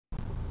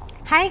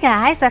Hi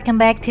guys, welcome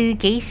back to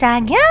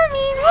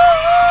GEISHAGAMING!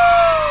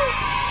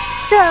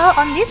 So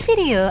on this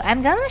video,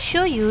 I'm gonna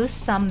show you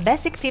some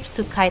basic tips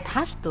to kite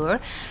HASTUR,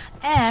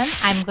 and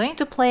I'm going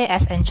to play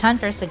as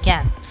enchanters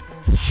again.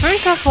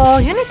 First of all,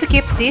 you need to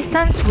keep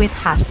distance with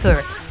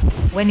HASTUR.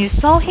 When you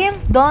saw him,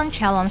 don't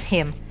challenge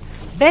him.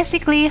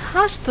 Basically,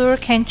 HASTUR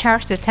can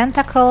charge the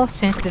tentacle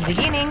since the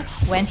beginning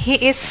when he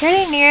is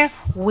very near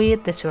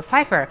with the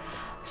survivor.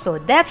 So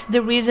that's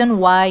the reason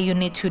why you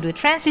need to do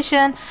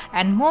transition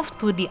and move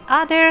to the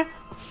other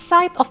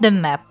side of the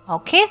map,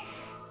 okay?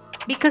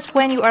 Because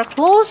when you are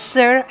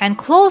closer and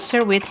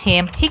closer with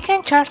him, he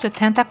can charge the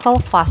tentacle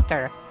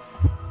faster.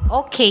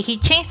 Okay, he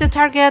changed the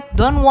target,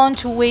 don't want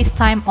to waste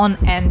time on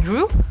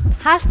Andrew.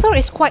 HASTUR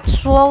is quite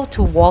slow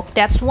to walk,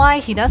 that's why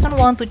he doesn't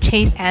want to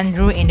chase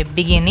Andrew in the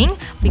beginning,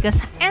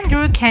 because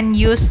Andrew can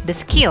use the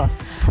skill.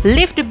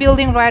 Leave the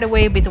building right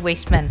away with the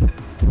basement.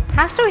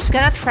 HASTUR is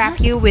gonna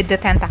trap you with the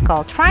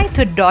tentacle. Try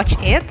to dodge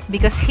it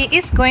because he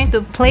is going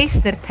to place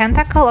the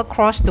tentacle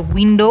across the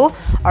window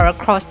or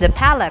across the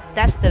pallet.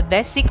 That's the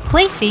basic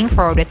placing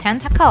for the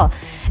tentacle.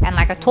 And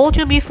like I told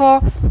you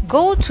before,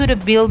 go to the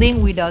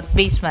building without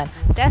basement.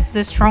 That's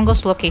the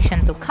strongest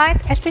location to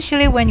kite,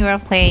 especially when you are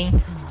playing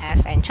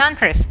as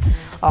enchanters.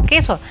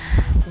 Okay, so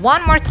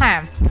one more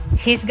time.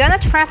 He's gonna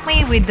trap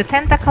me with the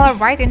tentacle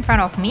right in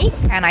front of me,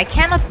 and I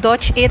cannot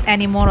dodge it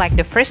anymore like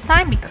the first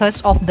time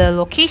because of the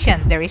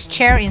location. There is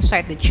chair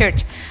inside the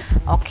church.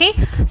 Okay,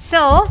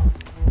 so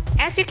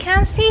as you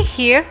can see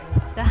here,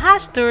 the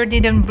HASTUR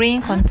didn't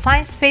bring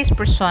confined space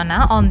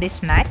persona on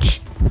this match.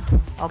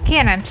 Okay,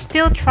 and I'm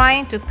still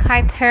trying to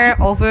kite her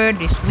over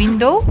this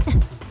window.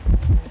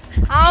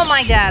 Oh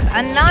my god,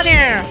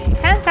 another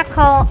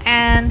tentacle,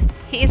 and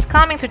he is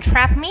coming to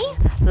trap me.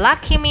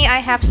 Lucky me, I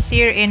have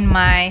Seer in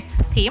my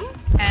team,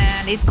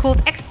 and it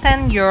could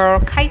extend your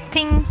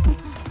kiting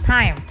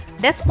time.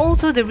 That's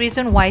also the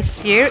reason why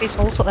Seer is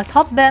also a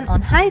top ban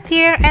on high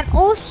tier and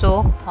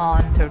also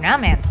on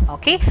tournament.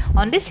 Okay,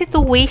 on this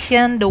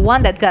situation, the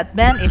one that got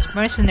banned is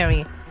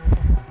mercenary.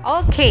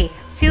 Okay,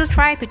 still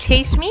try to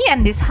chase me,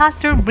 and this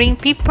HASTUR bring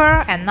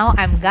Peeper, and now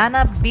I'm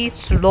gonna be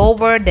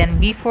slower than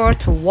before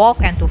to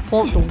walk and to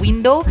fold the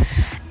window.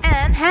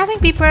 And having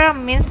Peeper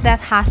means that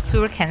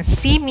HASTUR can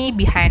see me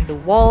behind the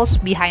walls,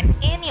 behind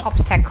any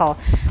obstacle.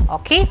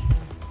 Okay?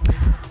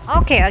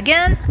 Okay,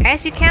 again,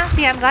 as you can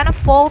see, I'm gonna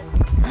fold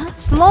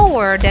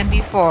slower than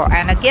before.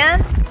 And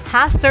again,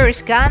 HASTUR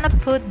is gonna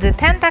put the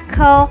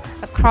tentacle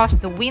across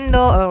the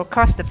window or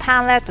across the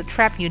pallet to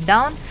trap you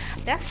down.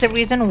 That's the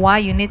reason why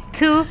you need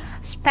to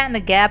span the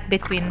gap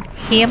between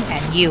him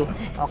and you.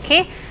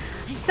 Okay?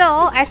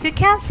 So, as you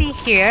can see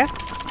here,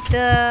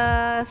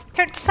 the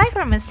third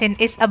cipher machine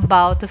is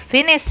about to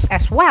finish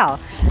as well.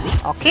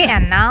 Okay,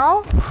 and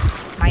now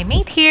my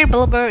mate here,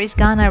 Bilber, is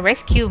gonna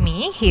rescue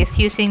me. He is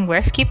using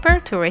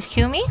Gravekeeper to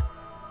rescue me.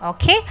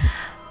 Okay,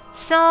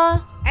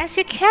 so as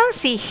you can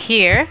see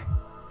here,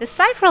 the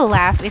cipher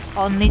left is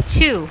only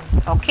 2.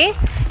 Okay,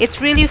 it's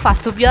really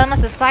fast. To be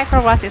honest, the cipher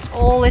rush is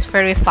always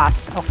very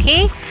fast.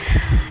 Okay,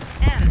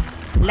 and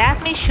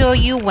let me show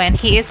you when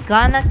he is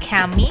gonna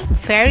cam me.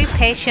 Very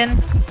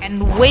patient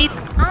and wait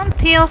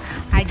until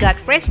I got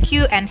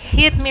rescued and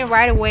hit me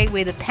right away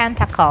with the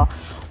tentacle.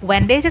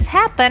 When this has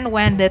happened,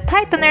 when the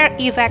Titaner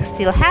evac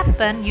still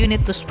happen, you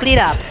need to split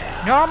up.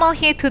 Normal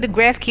hit to the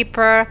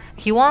Gravekeeper.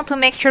 He want to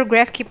make sure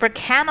Gravekeeper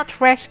cannot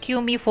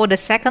rescue me for the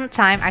second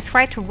time. I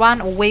try to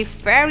run away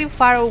very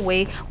far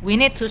away. We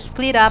need to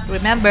split up,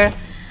 remember.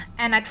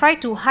 And I try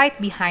to hide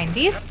behind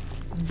this.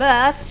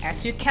 But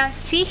as you can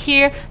see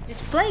here,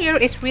 this player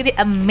is really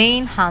a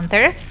main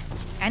hunter.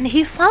 And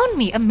he found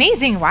me.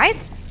 Amazing, right?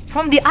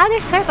 From the other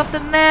side of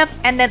the map,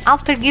 and then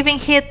after giving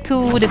hit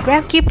to the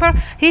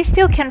Gravekeeper, he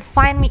still can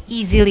find me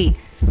easily.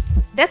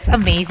 That's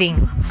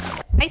amazing.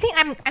 I think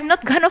I'm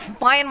not gonna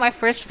find my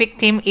first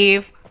victim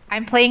if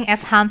I'm playing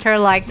as hunter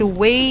like the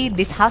way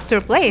this HASTUR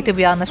play, to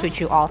be honest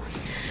with you all.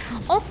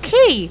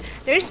 Okay,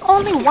 there's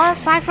only one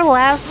cipher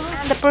left,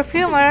 and the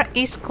perfumer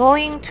is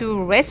going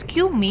to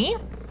rescue me.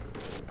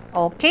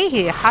 Okay,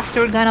 here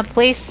HASTUR gonna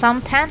place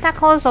some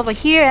tentacles over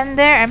here and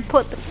there and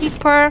put the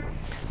Peeper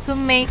to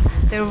make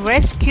the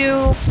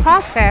rescue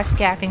process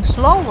getting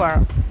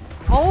slower.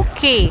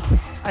 Okay,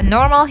 a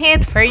normal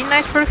hit, very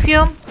nice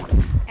perfume,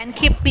 and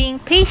keep being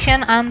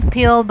patient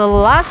until the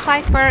last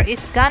cipher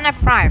is gonna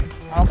prime.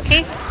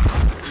 Okay,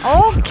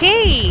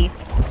 okay,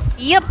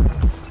 yep,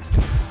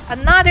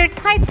 another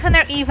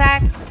Titaner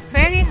evac,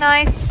 very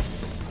nice.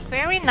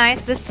 Very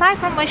nice. The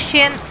cipher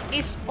machine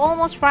is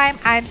almost prime.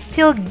 I'm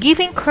still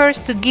giving curse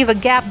to give a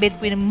gap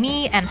between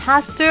me and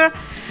HASTUR.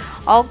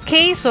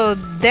 Okay, so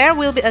there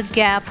will be a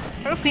gap.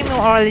 Perfume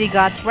already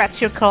got red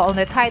circle on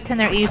the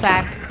Titaner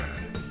evac.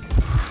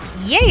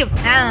 Yay!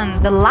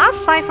 And the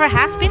last cipher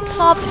has been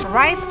popped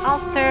right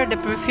after the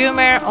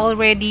perfumer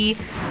already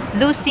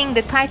losing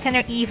the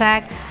Titaner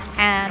evac.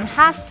 And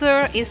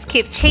HASTUR is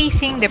keep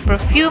chasing the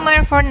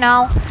perfumer for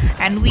now.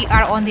 And we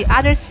are on the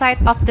other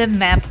side of the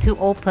map to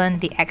open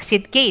the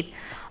exit gate.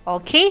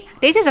 Okay,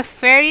 this is a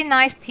very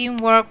nice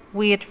teamwork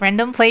with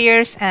random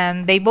players,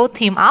 and they both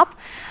team up.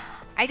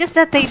 I guess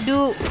that they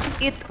do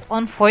it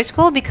on voice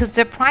call because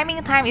the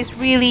priming time is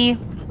really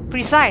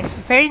precise.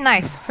 Very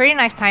nice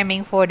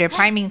timing for the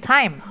priming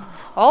time.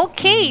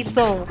 Okay,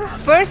 so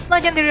first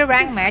legendary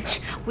rank match,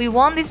 we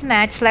won this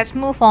match. Let's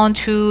move on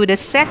to the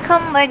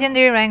second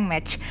legendary rank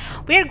match.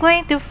 We're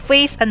going to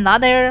face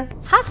another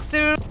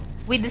HASTUR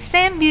with the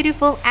same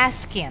beautiful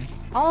ass skin.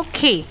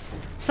 Okay,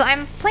 so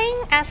I'm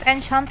playing as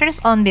Enchantress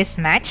on this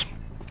match,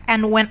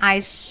 and when I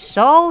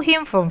saw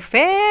him from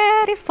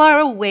very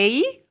far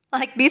away,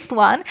 like this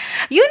one,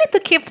 you need to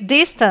keep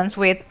distance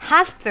with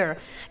HASTUR.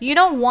 You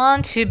don't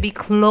want to be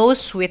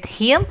close with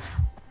him.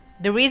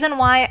 The reason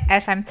why,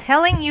 as I'm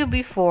telling you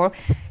before,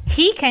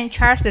 he can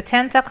charge the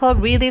tentacle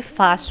really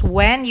fast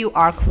when you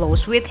are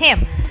close with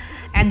him.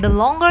 And the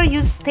longer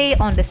you stay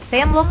on the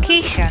same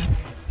location,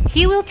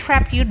 he will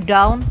trap you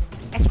down,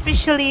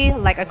 especially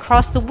like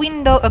across the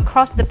window,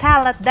 across the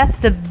pallet. That's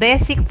the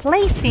basic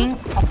placing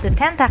of the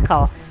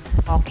tentacle.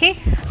 Okay,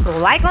 so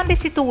like on this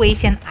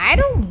situation, I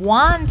don't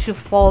want to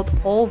fall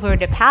over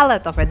the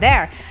pallet over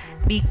there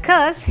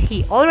because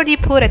he already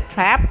put a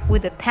trap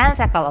with the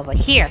tentacle over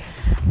here.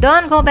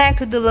 Don't go back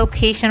to the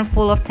location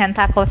full of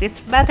tentacles.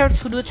 It's better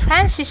to do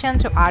transition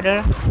to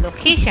other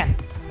location.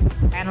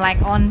 And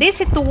like on this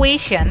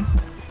situation,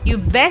 you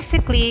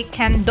basically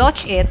can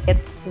dodge it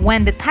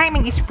when the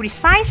timing is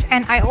precise.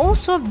 And I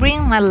also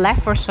bring my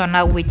left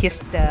persona, which is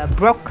the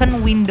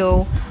broken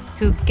window,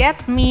 to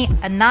get me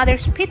another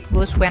speed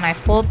boost when I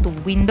fold the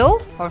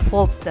window or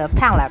fold the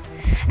pallet.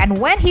 And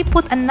when he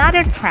put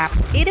another trap,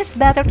 it is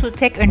better to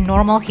take a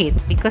normal hit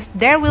because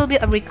there will be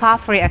a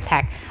recovery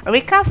attack. A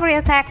recovery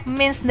attack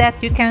means that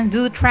you can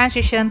do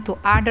transition to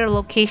other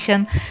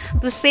location,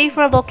 to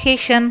safer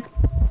location,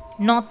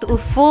 not to a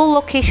full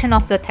location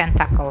of the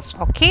tentacles.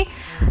 Okay,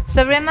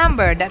 so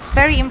remember, that's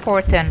very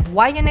important.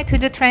 Why you need to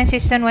do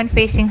transition when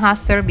facing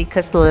HASTUR?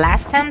 Because the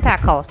last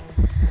tentacle.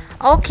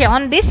 Okay,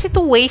 on this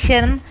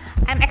situation,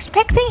 I'm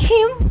expecting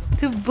him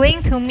to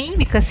blink to me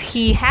because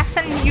he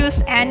hasn't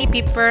used any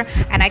paper,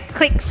 and I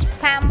click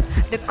spam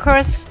the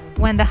curse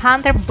when the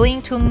hunter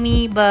blinked to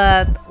me.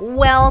 But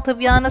well, to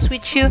be honest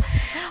with you,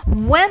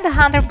 when the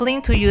hunter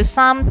blinked to you,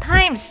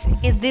 sometimes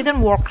it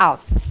didn't work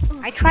out.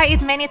 I tried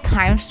it many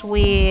times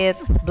with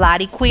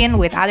Bloody Queen,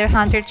 with other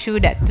hunter too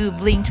that do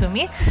blink to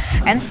me,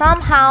 and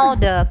somehow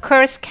the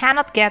curse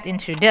cannot get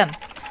into them.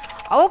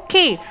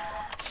 Okay,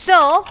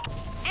 so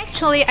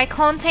actually, I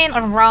contained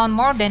around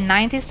more than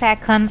 90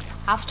 seconds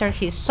after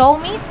he saw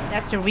me.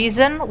 That's the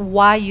reason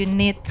why you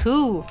need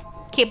to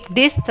keep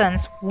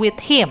distance with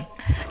him.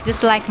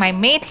 Just like my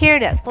mate here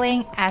that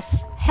playing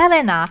as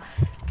Helena,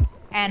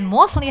 and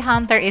mostly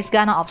Hunter is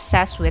gonna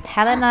obsess with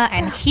Helena,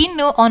 and he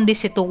knew on this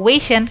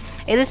situation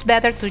it is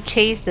better to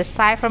chase the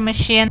Cypher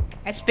Machine,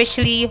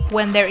 especially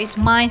when there is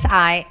Mind's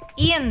Eye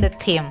in the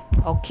team.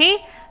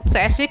 Okay, so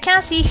as you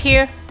can see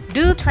here,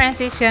 do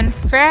transition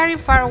very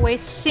far away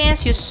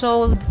since you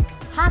saw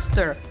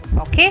HASTUR.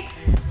 Okay,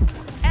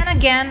 and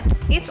again,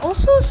 it's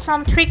also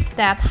some trick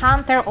that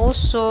Hunter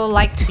also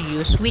like to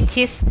use, which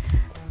is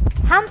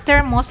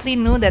Hunter mostly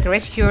knew that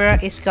Rescuer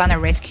is gonna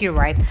rescue,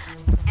 right?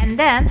 And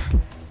then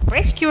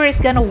Rescuer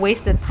is gonna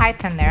waste the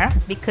Titaner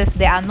because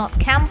they are not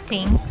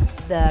camping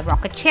the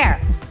rocket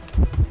chair.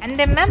 And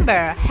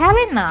remember,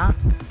 Helena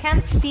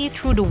can see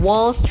through the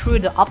walls, through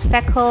the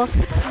obstacle.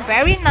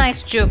 Very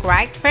nice joke,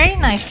 right? Very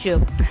nice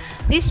joke.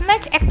 This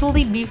match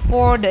actually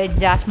before the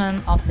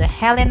adjustment of the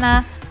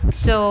Helena,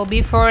 so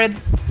before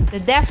the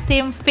dev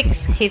team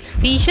fixed his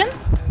vision.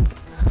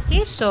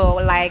 Okay, so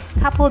like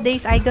couple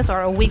days I guess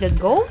or a week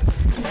ago.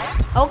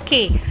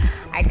 Okay,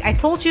 I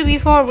told you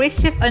before,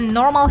 receive a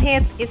normal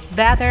hit is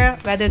better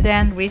rather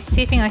than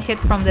receiving a hit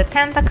from the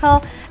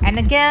tentacle. And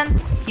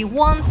again, he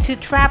wants to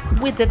trap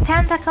with the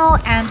tentacle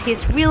and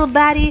his real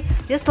body,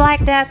 just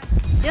like that,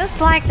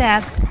 just like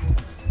that.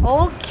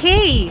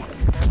 Okay,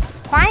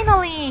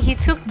 finally he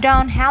took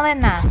down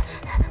Helena.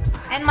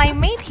 And my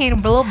mate here,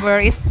 Blubber,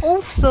 is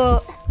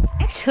also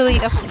actually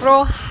a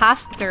pro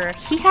HASTUR.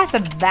 He has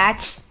a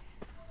badge,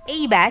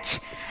 A badge,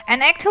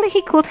 and actually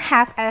he could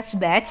have S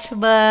badge,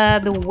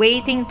 but the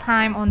waiting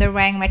time on the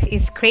rank match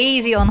is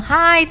crazy on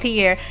high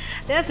tier.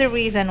 That's the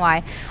reason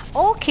why.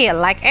 Okay,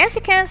 like as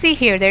you can see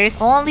here, there is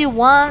only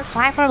one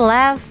Cypher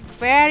left,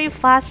 very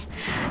fast,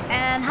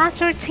 and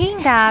HASTUR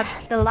think that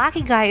the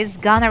lucky guy is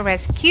gonna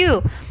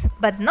rescue,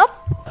 but nope.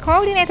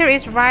 Coordinator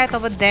is right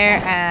over there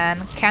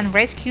and can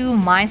rescue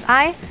Mind's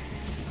Eye,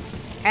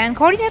 and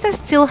Coordinator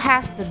still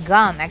has the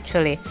gun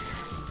actually.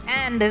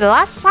 And the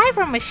last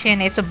Cypher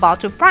Machine is about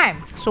to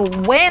prime. So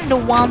when the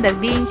one that's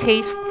being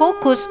chased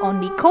focus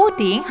on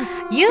decoding,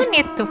 you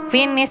need to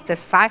finish the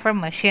Cypher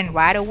Machine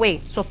right away.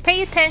 So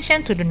pay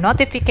attention to the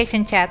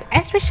notification chat,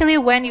 especially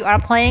when you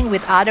are playing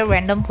with other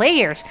random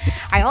players.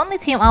 I only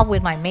team up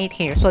with my mate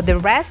here, so the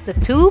rest, the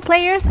 2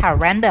 players, are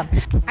random.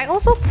 I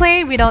also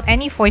play without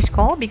any voice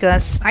call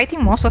because I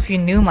think most of you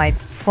knew my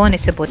phone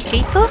is a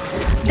potato.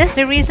 That's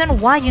the reason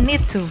why you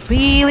need to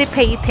really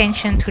pay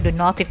attention to the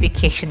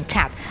notification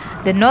chat.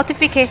 The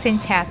notification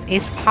chat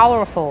is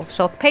powerful,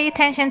 so pay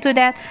attention to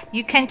that.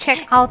 You can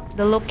check out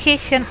the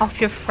location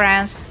of your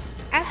friends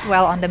as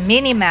well on the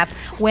mini-map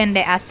when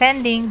they are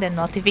sending the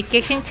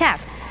notification tab.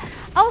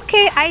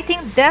 Okay, I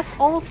think that's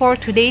all for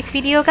today's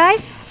video,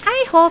 guys.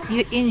 I hope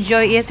you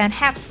enjoy it and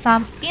have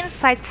some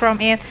insight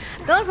from it.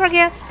 Don't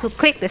forget to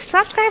click the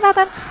subscribe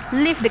button,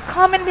 leave the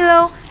comment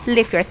below,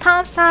 leave your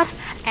thumbs up,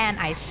 and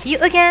I see you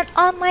again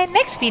on my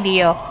next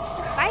video.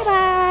 Bye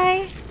bye!